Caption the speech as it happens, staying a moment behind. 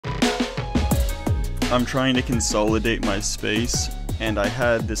I'm trying to consolidate my space, and I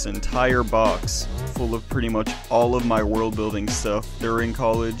had this entire box full of pretty much all of my world building stuff during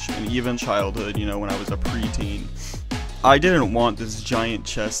college and even childhood, you know, when I was a preteen. I didn't want this giant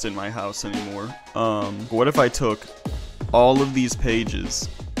chest in my house anymore. What if I took all of these pages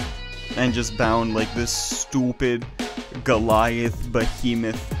and just bound like this stupid Goliath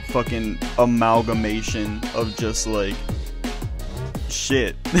behemoth fucking amalgamation of just like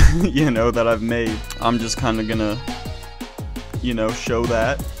shit, you know, that I've made. I'm just kind of gonna, you know, show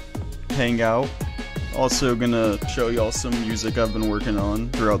that, hang out. Also gonna show y'all some music I've been working on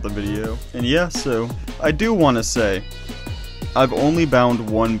throughout the video. And yeah, so I do want to say I've only bound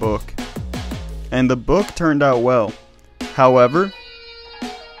one book, and the book turned out well. However,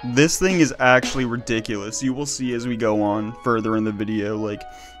 this thing is actually ridiculous. You will see as we go on further in the video. Like,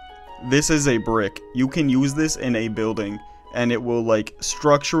 this is a brick. You can use this in a building and it will like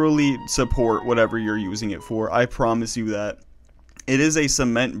structurally support whatever you're using it for. I promise you that. It is a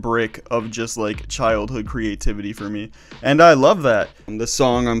cement brick of just like childhood creativity for me, and I love that. The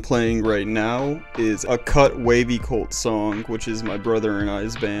song I'm playing right now is a Cut Wavy Cult song, which is my brother and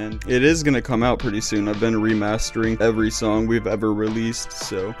I's band. It is gonna come out pretty soon. I've been remastering every song we've ever released,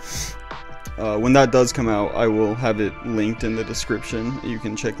 so when that does come out, I will have it linked in the description. You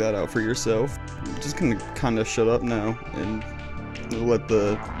can check that out for yourself. I'm just gonna kind of shut up now and let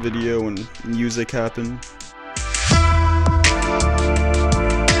the video and music happen.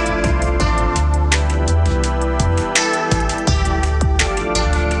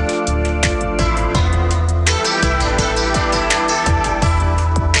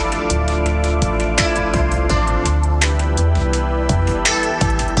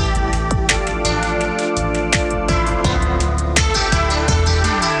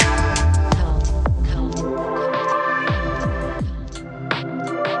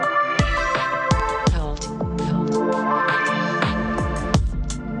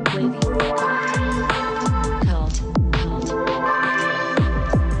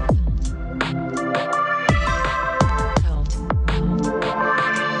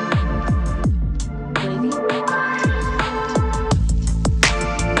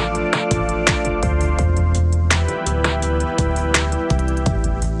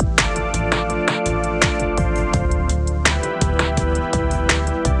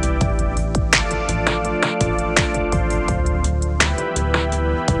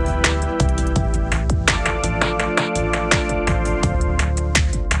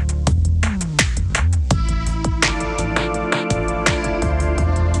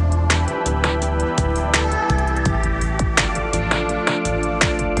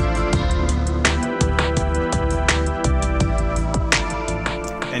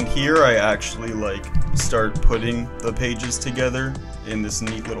 Here I actually like start putting the pages together in this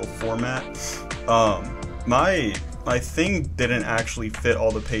neat little format. My thing didn't actually fit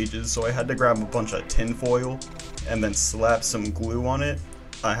all the pages, so I had to grab a bunch of tin foil and then slap some glue on it.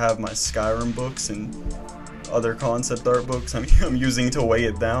 I have my Skyrim books and other concept art books I'm using to weigh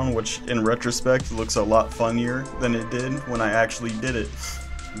it down, which in retrospect looks a lot funnier than it did when I actually did it.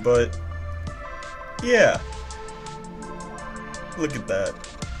 But yeah, look at that.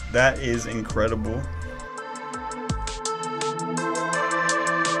 That is incredible.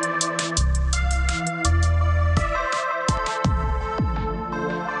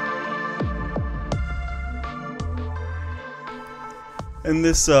 And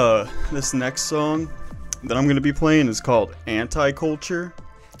this next song that I'm gonna be playing is called Anti-Culture,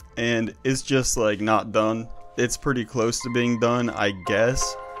 and it's just like not done. It's pretty close to being done, I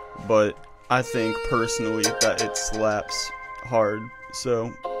guess, but I think personally that it slaps hard,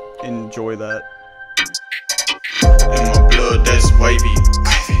 so enjoy that. In my blood, that's wavy.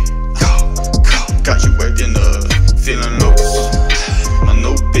 Got you acting feeling loose. My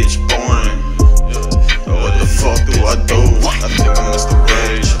new bitch boring. What the fuck do I do? I think I'm Mr.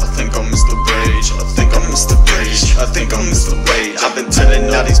 Rage. I think I'm Mr. Rage. I think I'm Mr. Rage. I think I'm Mr. Rage. I've been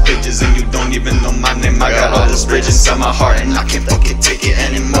telling all these bitches and you don't even know my name. I got all this rage inside my heart and I can't fucking take it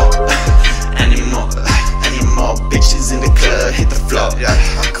anymore. Anymore bitches in the club hit the floor.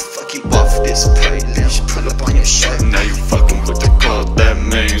 I could fuck you off this playlist. Pull up on your shirt. Now you fucking with the cult. That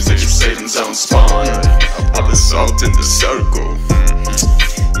means that you Satan's own spawn. I've been salt in the circle.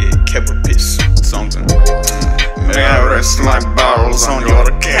 Yeah, carapace, something. Man, I rest like barrels on your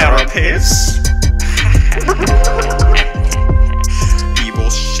carapace. Evil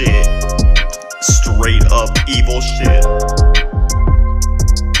shit. Straight up evil shit.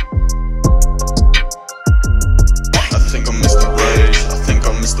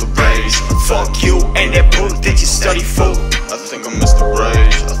 Fuck you and that book that you study for. I think I'm Mr.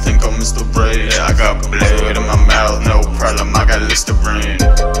 Rage. I think I'm Mr. Rage. Yeah, I got south, no problem, I got Listerine.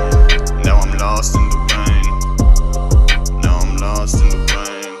 Now I'm lost in the rain. Now I'm lost in the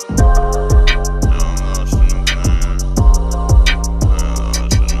rain. Now I'm lost in the rain.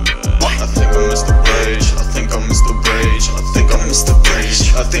 I think I missed the rage. I think I missed the rage. I think I missed the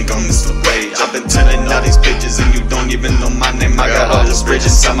rage. I think I missed the rage. I've been telling all these bitches and you don't even know my name. I got all this rage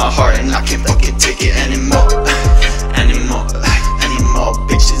inside my heart and I can't fucking take it anymore. Anymore. Anymore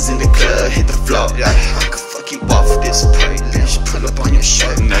bitches in the club, hit the floor. I could fuck you off this playlist. Pull up on your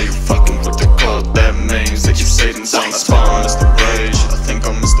shirt. Now you fucking with the cult. That means that you Satan's on spawn. Missed the rage. I think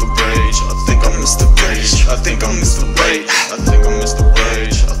I missed the rage. I think I missed the rage. I think I missed the rage. I think I missed the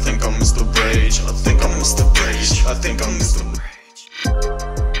rage. I think I missed the rage. I think I missed the rage. I think I missed the rage.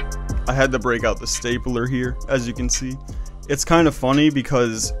 I had to break out the stapler here, as you can see. It's kind of funny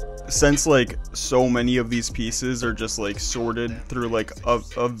because since like so many of these pieces are just like sorted through like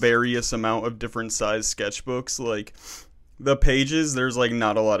a various amount of different size sketchbooks, like the pages, there's like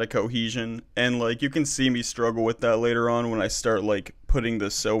not a lot of cohesion, and like you can see me struggle with that later on when I start like putting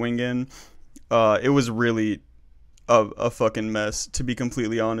the sewing in. It was really a fucking mess, to be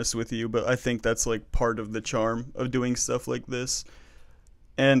completely honest with you, but I think that's like part of the charm of doing stuff like this.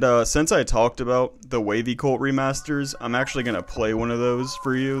 And since I talked about the Wavy Cult remasters, I'm actually going to play one of those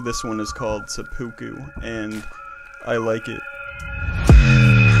for you. This one is called Seppuku, and I like it.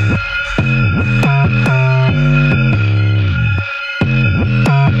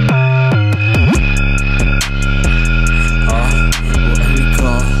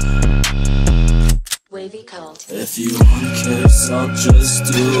 Wavy Cult. If you wanna kiss up, just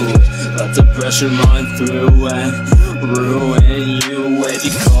do. Let the pressure run through and ruin you.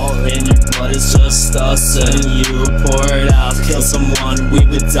 Wavy Cult in your blood, it's just us and you. Pour it out, kill someone, we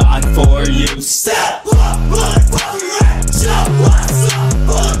would die for you. Step up,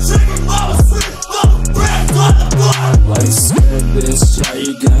 like scared bitch, yeah,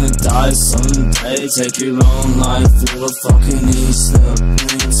 you're gonna die someday. Take your own life, feel a fucking ease the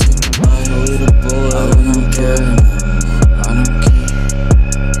pain. With a bullet, I don't care, I don't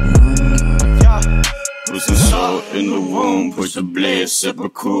care. Put some salt in the wound, push the blade,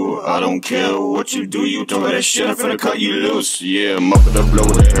 seppuku. I don't care what you do, you throw that shit, I'm finna cut you loose. Yeah, I'm up with the blow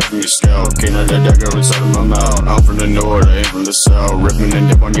with the air from your scalp. Can't let that dagger inside of my mouth. I'm from the north, I ain't from the south. Ripping and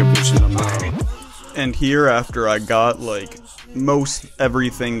dip on your bitch in the mouth. And here, after I got like most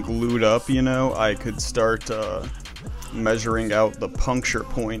everything glued up, you know, I could start measuring out the puncture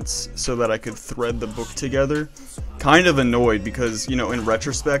points so that I could thread the book together. Kind of annoyed because, you know, in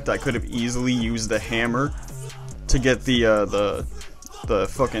retrospect, I could have easily used the hammer to get the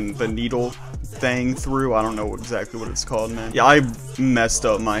needle thing through. I don't know exactly what it's called, man. Yeah, I messed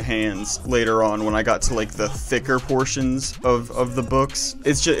up my hands later on when I got to like the thicker portions of the books.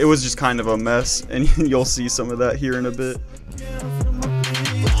 It was just kind of a mess, and you'll see some of that here in a bit.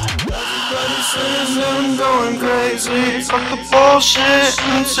 I'm going crazy. Fuck the bullshit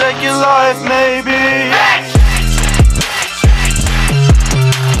and take your life, maybe.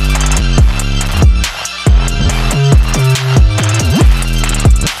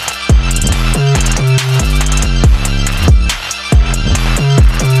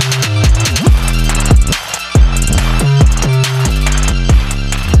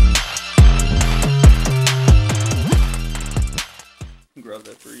 Grab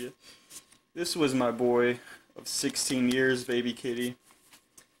that for you. This was my boy of 16 years, Baby Kitty,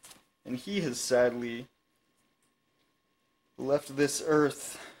 and he has sadly left this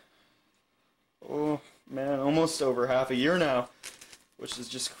earth, oh man, almost over half a year now, which is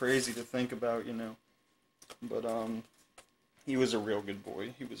just crazy to think about, you know, but he was a real good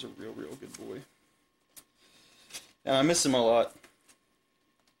boy. He was a real good boy, and I miss him a lot.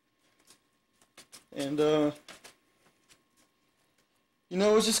 And you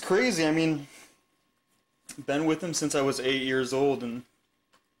know, it was just crazy. I mean, been with him since I was 8 years old, and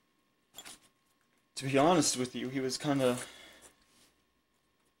to be honest with you, he was kind of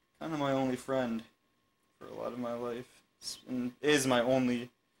my only friend for a lot of my life, and is my only,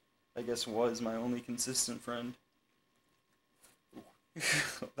 I guess was my only consistent friend.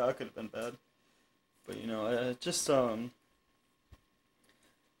 That could have been bad, but you know, just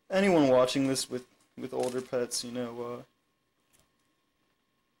anyone watching this with older pets, you know,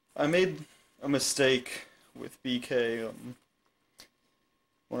 I made a mistake with BK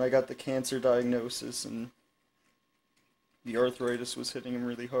when I got the cancer diagnosis and the arthritis was hitting him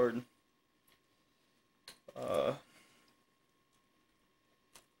really hard.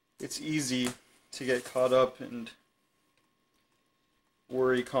 It's easy to get caught up and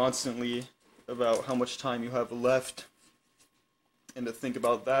worry constantly about how much time you have left and to think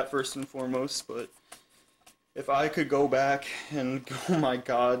about that first and foremost, but if I could go back and, oh my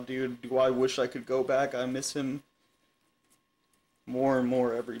god, dude, do I wish I could go back. I miss him more and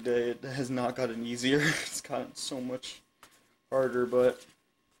more every day. It has not gotten easier. It's gotten so much harder, but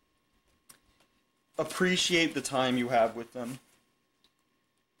appreciate the time you have with them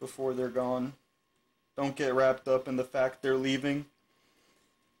before they're gone. Don't get wrapped up in the fact they're leaving.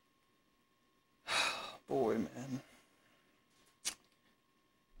 Boy, man.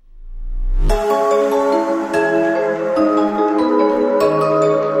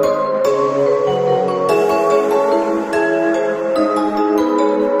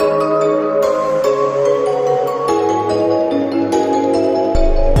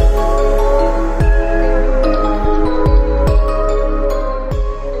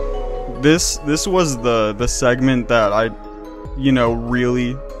 This was the segment that I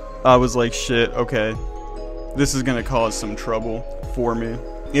was like, shit, okay, this is gonna cause some trouble for me.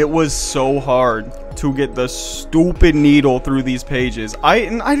 It was so hard to get the stupid needle through these pages.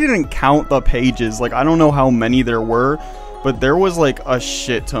 I didn't count the pages, like I don't know how many there were, but there was like a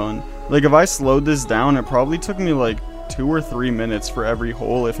shit ton. Like if I slowed this down, it probably took me like 2 or 3 minutes for every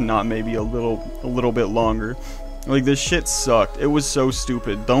hole, if not maybe a little bit longer. Like, this shit sucked. It was so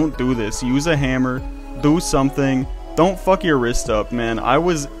stupid. Don't do this. Use a hammer. Do something. Don't fuck your wrist up, man. I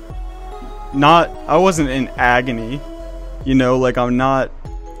wasn't in agony. You know, like, I'm not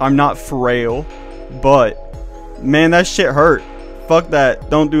frail. But, man, that shit hurt. Fuck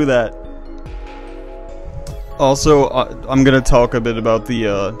that. Don't do that. Also, I'm gonna talk a bit about the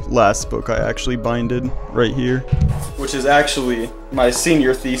last book I actually binded right here, which is actually my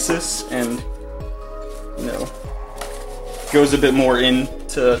senior thesis, and, you know, goes a bit more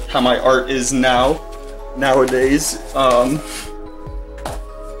into how my art is nowadays.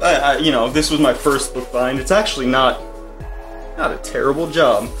 You know, this was my first book bind. It's actually not a terrible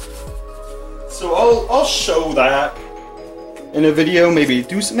job. So I'll show that in a video.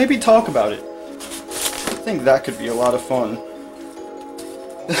 Maybe talk about it. I think that could be a lot of fun.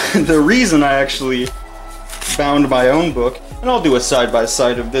 The reason I actually bound my own book, and I'll do a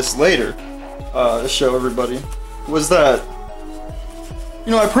side-by-side of this later to show everybody, was that,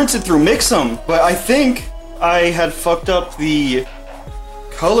 you know, I printed through Mix'em, but I think I had fucked up the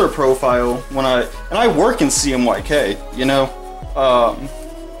color profile when I work in CMYK, you know,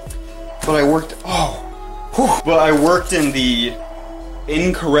 but I worked in the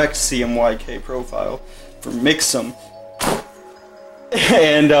incorrect CMYK profile for Mix'em,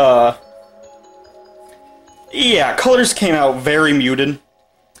 and yeah, colors came out very muted,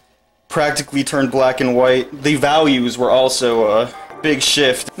 practically turned black and white. The values were also big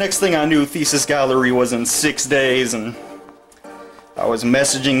shift. Next thing I knew, Thesis Gallery was in 6 days, and I was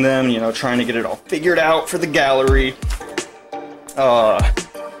messaging them, you know, trying to get it all figured out for the gallery. I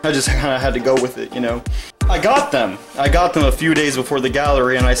just kind of had to go with it, you know. I got them a few days before the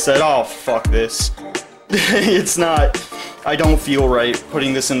gallery, and I said, oh, fuck this. I don't feel right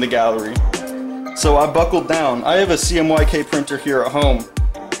putting this in the gallery. So I buckled down. I have a CMYK printer here at home,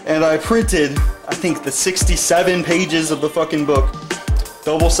 and I printed, I think, the 67 pages of the fucking book.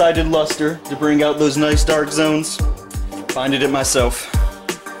 Double-sided luster to bring out those nice dark zones. Binded it myself.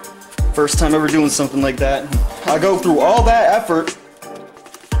 First time ever doing something like that. I go through all that effort.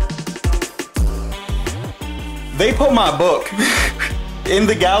 They put my book in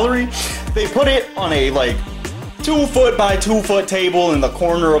the gallery. They put it on a, like, 2 foot by 2 foot table in the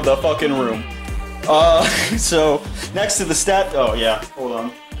corner of the fucking room. So, next to the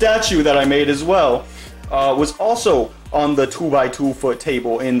statue that I made as well, was also on the 2 by 2 foot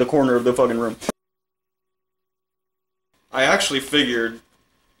table in the corner of the fucking room. I actually figured,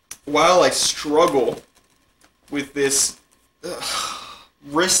 while I struggle with this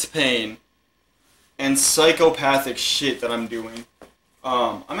wrist pain and psychopathic shit that I'm doing,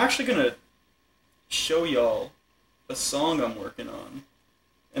 I'm actually gonna show y'all a song I'm working on.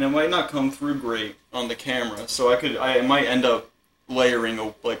 And it might not come through great on the camera, so I might end up layering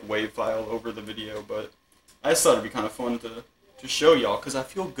a WAV file over the video, but I just thought it'd be kind of fun to show y'all, because I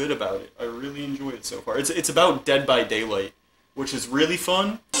feel good about it. I really enjoy it so far. It's about Dead by Daylight, which is really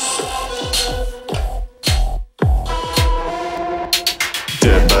fun.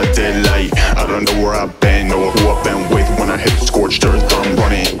 Dead by daylight, I don't know where I've been or who I've been with. When I hit the scorched earth, I'm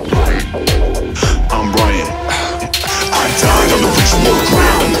running. I died on the ritual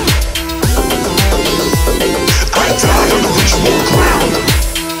ground. I died on the ritual ground.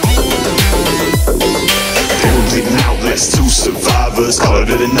 They were bleeding outlets, 2 survivors. Called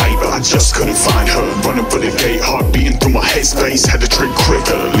it a night, but I just couldn't find her. Running for the gate, heart beating through my headspace. Had to trade quick,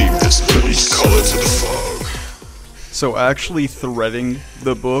 gotta leave this place. Call it to the fog. So actually threading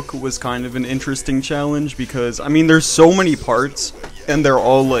the book was kind of an interesting challenge because, I mean, there's so many parts and they're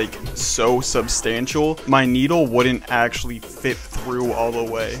all like so substantial. My needle wouldn't actually fit through all the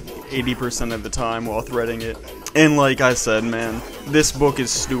way 80% of the time while threading it. And like I said, man, this book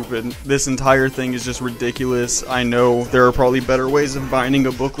is stupid. This entire thing is just ridiculous. I know there are probably better ways of binding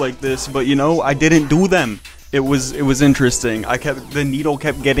a book like this, but you know, I didn't do them. It was interesting. The needle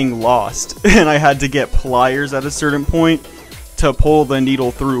kept getting lost, and I had to get pliers at a certain point to pull the needle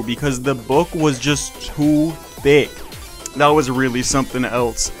through because the book was just too thick. That was really something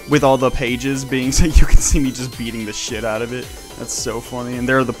else, with all the pages being, so you can see me just beating the shit out of it. That's so funny. And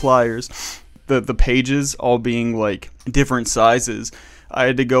there are the pliers. The pages all being like different sizes. I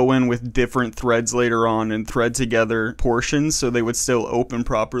had to go in with different threads later on and thread together portions so they would still open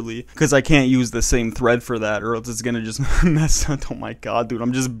properly. Because I can't use the same thread for that or else it's gonna just mess up. Oh my god, dude,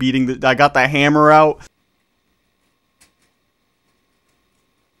 I'm just beating I got the hammer out.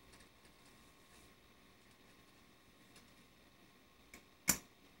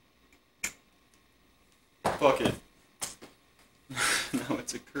 Fuck it. Now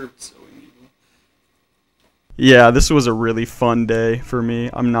it's a curved sewing needle. Yeah, this was a really fun day for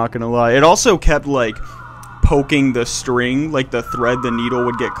me, I'm not gonna lie. It also kept, like, poking the string, like the thread, the needle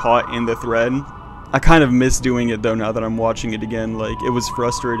would get caught in the thread. I kind of miss doing it, though, now that I'm watching it again. Like, it was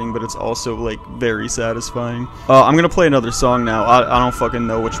frustrating, but it's also, like, very satisfying. I'm gonna play another song now. I don't fucking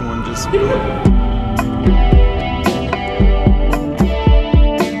know which one, just...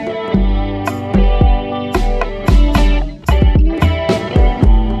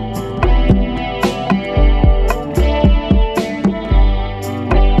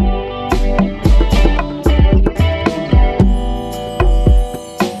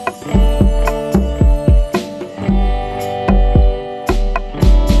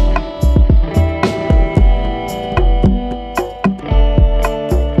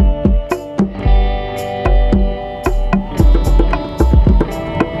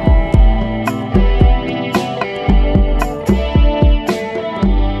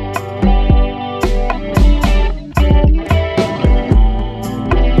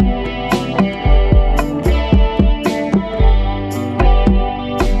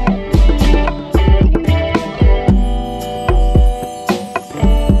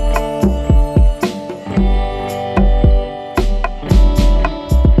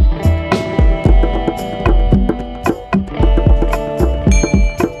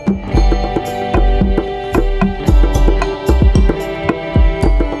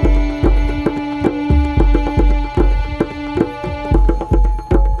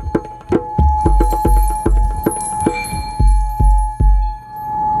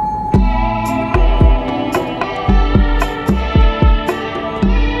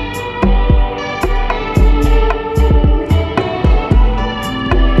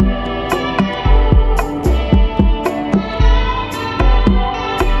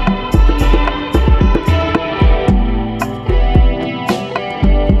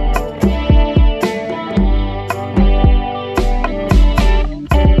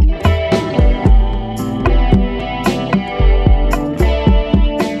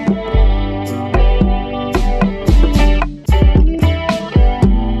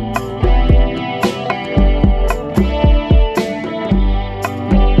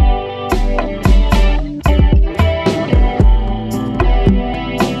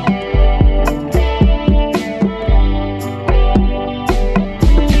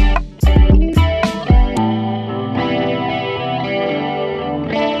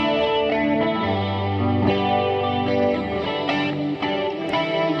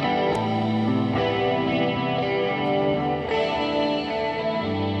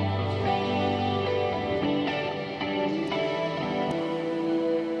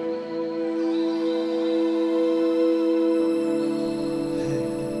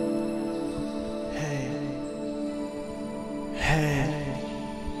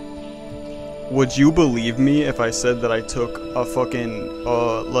 Would you believe me if I said that I took a fucking,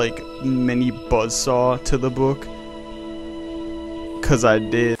 like, mini buzzsaw to the book? 'Cause I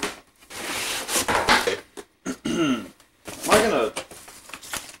did. Am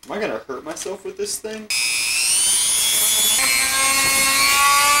I gonna hurt myself with this thing?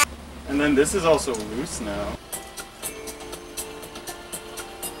 And then this is also loose now.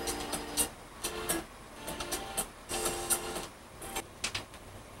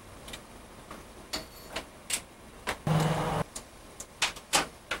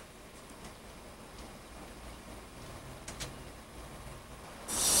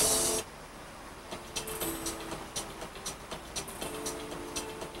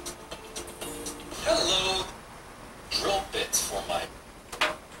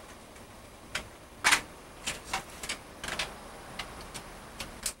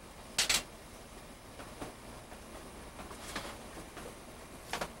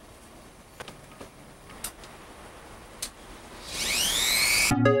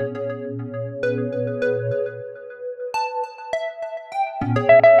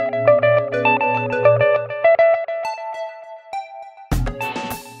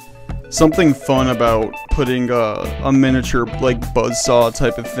 Something fun about putting a miniature like buzzsaw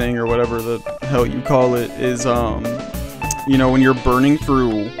type of thing or whatever the hell you call it is you know, when you're burning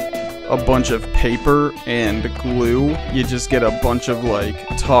through a bunch of paper and glue, you just get a bunch of like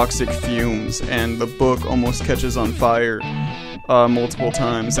toxic fumes, and the book almost catches on fire multiple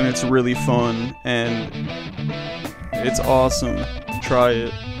times, and it's really fun and it's awesome. Try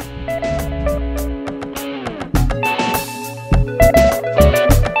it.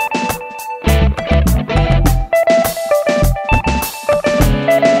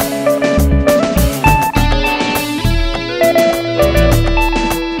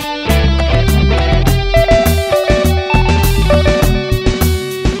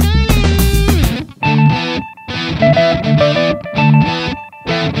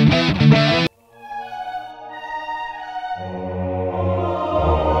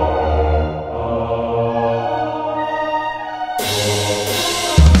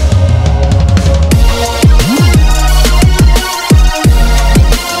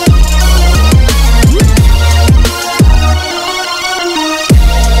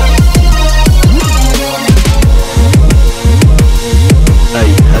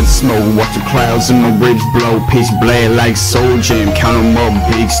 Smoke, watch the clouds in my ribs blow. Pitch black like Soul Gym. Count 'em up,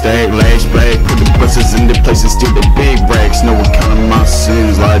 big stack, lash black. Put the buses in the places, steal the big racks. No one counting my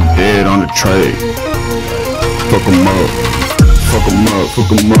sins like dead on the tray. Fuck 'em up. Fuck 'em up, fuck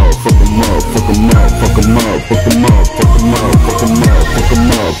 'em up, fuck 'em up, fuck 'em up, fuck 'em up, fuck 'em up, fuck 'em up, fuck 'em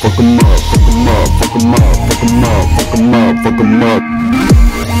up, fuck 'em up, fuck 'em up, fuck 'em up, fuck 'em up, fuck 'em up, fuck 'em up, fuck 'em up.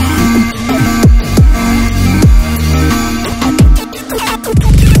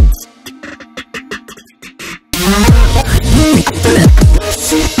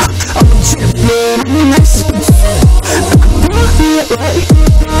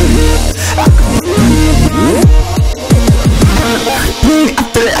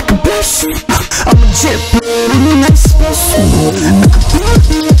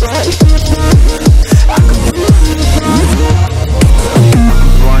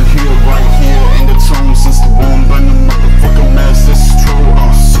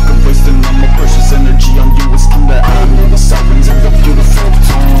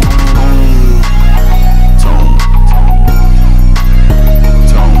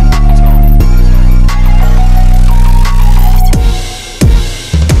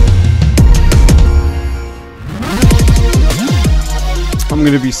 I'm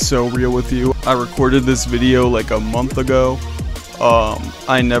gonna be so real with you. I recorded this video like a month ago.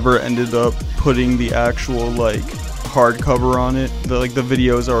 I never ended up putting the actual like hardcover on it. The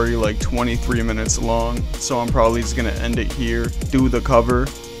video is already like 23 minutes long, so I'm probably just gonna end it here, do the cover,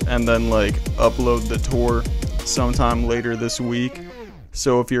 and then like upload the tour sometime later this week.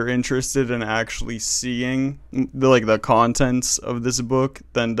 So if you're interested in actually seeing the contents of this book,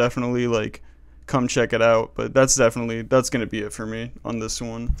 then definitely like come check it out. But that's gonna be it for me on this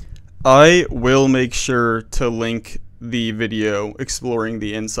one. I will make sure to link the video exploring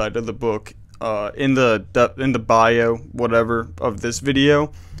the inside of the book in the bio whatever of this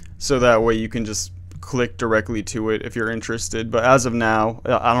video, so that way you can just click directly to it if you're interested. But as of now,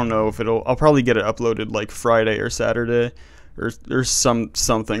 I don't know if I'll probably get it uploaded like Friday or Saturday or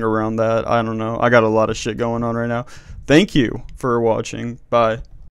something around that. I don't know. I got a lot of shit going on right now. Thank you for watching. Bye.